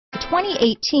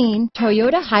2018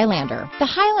 Toyota Highlander. The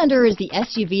Highlander is the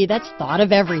SUV that's thought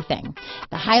of everything.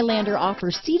 The Highlander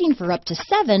offers seating for up to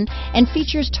 7 and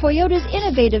features Toyota's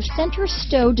innovative center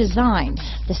stow design.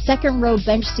 The second row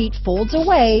bench seat folds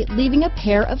away, leaving a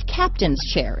pair of captain's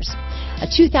chairs. A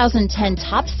 2010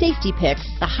 top safety pick,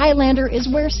 the Highlander is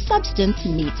where substance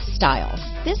meets style.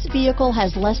 This vehicle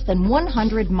has less than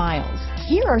 100 miles.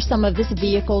 Here are some of this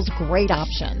vehicle's great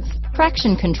options: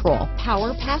 traction control,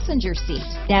 power passenger seat,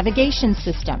 navigation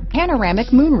system, panoramic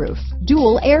moonroof,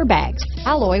 dual airbags,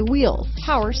 alloy wheels,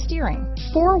 power steering,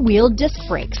 4-wheel disc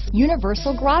brakes,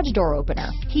 universal garage door opener,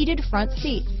 heated front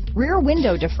seats, rear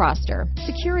window defroster,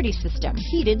 security system,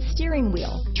 heated steering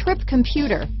wheel, trip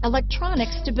computer, electronic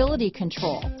stability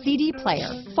control, CD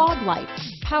player, fog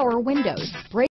lights, power windows, brake